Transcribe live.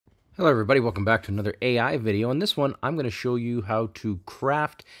Hello everybody, welcome back to another AI video. In this one, I'm going to show you how to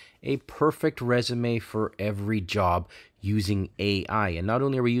craft a perfect resume for every job using AI. And not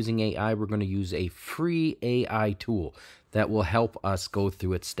only are we using AI, we're going to use a free AI tool that will help us go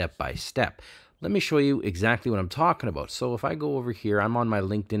through it step by step. Let me show you exactly what I'm talking about. So if I go over here, I'm on my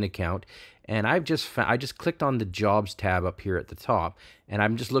LinkedIn account, and I just clicked on the jobs tab up here at the top, and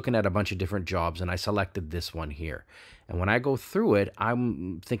I'm just looking at a bunch of different jobs, and I selected this one here. And when I go through it,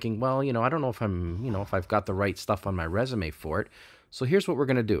 I'm thinking, well, I don't know if if I've got the right stuff on my resume for it. So here's what we're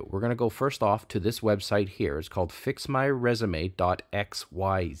going to do. We're going to go first off to this website here. It's called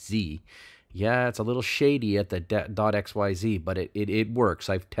fixmyresume.xyz. Yeah, it's a little shady at the .xyz, but it works.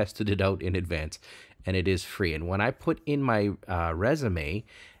 I've tested it out in advance, and it is free. And when I put in my resume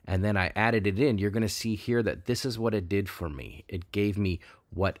and then I added it in, you're going to see here that this is what it did for me. It gave me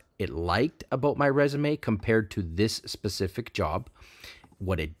what it liked about my resume compared to this specific job,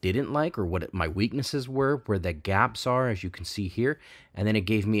 what it didn't like or what my weaknesses were, where the gaps are, as you can see here. And then it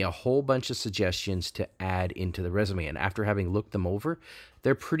gave me a whole bunch of suggestions to add into the resume. And after having looked them over,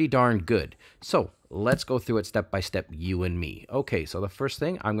 they're pretty darn good. So let's go through it step by step, you and me. Okay, so the first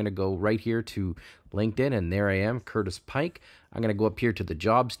thing, I'm going to go right here to LinkedIn, and there I am, Curtis Pike. I'm going to go up here to the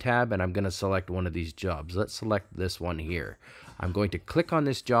jobs tab, and I'm going to select one of these jobs. Let's select this one here. I'm going to click on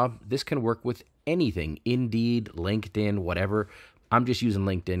this job. This can work with anything, Indeed, LinkedIn, whatever. I'm just using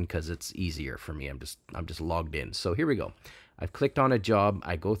LinkedIn because it's easier for me. I'm just logged in. So here we go. I've clicked on a job.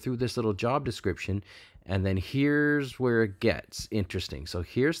 I go through this little job description, and then here's where it gets interesting. So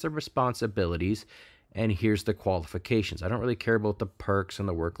here's the responsibilities, and here's the qualifications. I don't really care about the perks and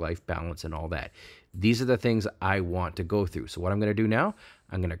the work-life balance and all that. These are the things I want to go through. So what I'm going to do now,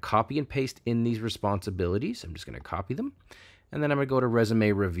 I'm going to copy and paste in these responsibilities. I'm just going to copy them, and then I'm going to go to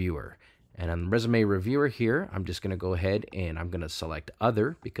Resume Reviewer. And on Resume Reviewer here, I'm just going to go ahead and I'm going to select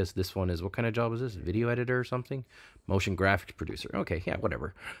Other, because this one is, what kind of job is this? Video editor or something? Motion graphics producer. Okay, yeah,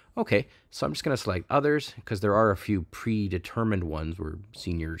 whatever. Okay, so I'm just going to select Others because there are a few predetermined ones where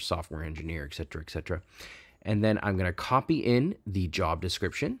senior software engineer, etc., etc. And then I'm going to copy in the job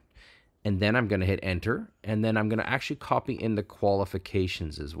description, and then I'm going to hit Enter, and then I'm going to actually copy in the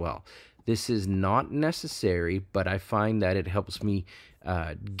qualifications as well. This is not necessary, but I find that it helps me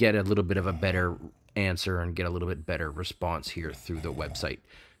get a little bit of a better answer and get a little bit better response here through the website.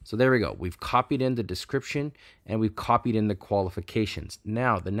 So there we go. We've copied in the description and we've copied in the qualifications.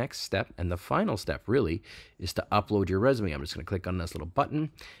 Now, the next step and the final step really is to upload your resume. I'm just going to click on this little button.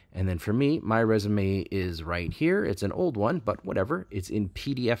 And then for me, my resume is right here. It's an old one, but whatever. It's in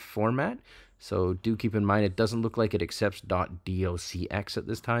PDF format. So do keep in mind, it doesn't look like it accepts .docx at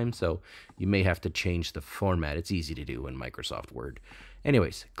this time, so you may have to change the format. It's easy to do in Microsoft Word.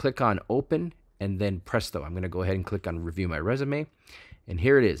 Anyways, click on Open, and then presto, I'm going to go ahead and click on Review My Resume. And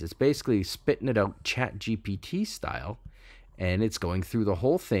here it is. It's basically spitting it out ChatGPT style, and it's going through the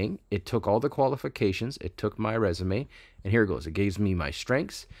whole thing. It took all the qualifications. It took my resume, and here it goes. It gives me my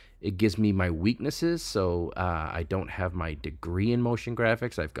strengths. It gives me my weaknesses. So I don't have my degree in motion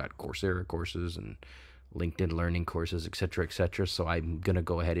graphics. I've got Coursera courses and LinkedIn Learning courses, etc., etc. So I'm going to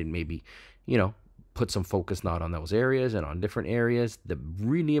go ahead and maybe, put some focus not on those areas and on different areas. The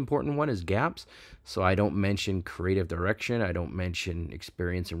really important one is gaps. So I don't mention creative direction. I don't mention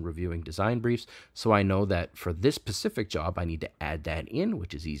experience in reviewing design briefs. So I know that for this specific job, I need to add that in,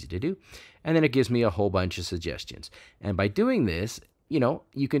 which is easy to do. And then it gives me a whole bunch of suggestions. And by doing this,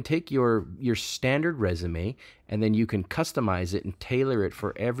 you can take your standard resume and then you can customize it and tailor it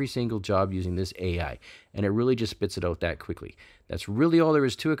for every single job using this AI. And it really just spits it out that quickly. That's really all there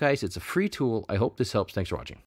is to it, guys. It's a free tool. I hope this helps. Thanks for watching.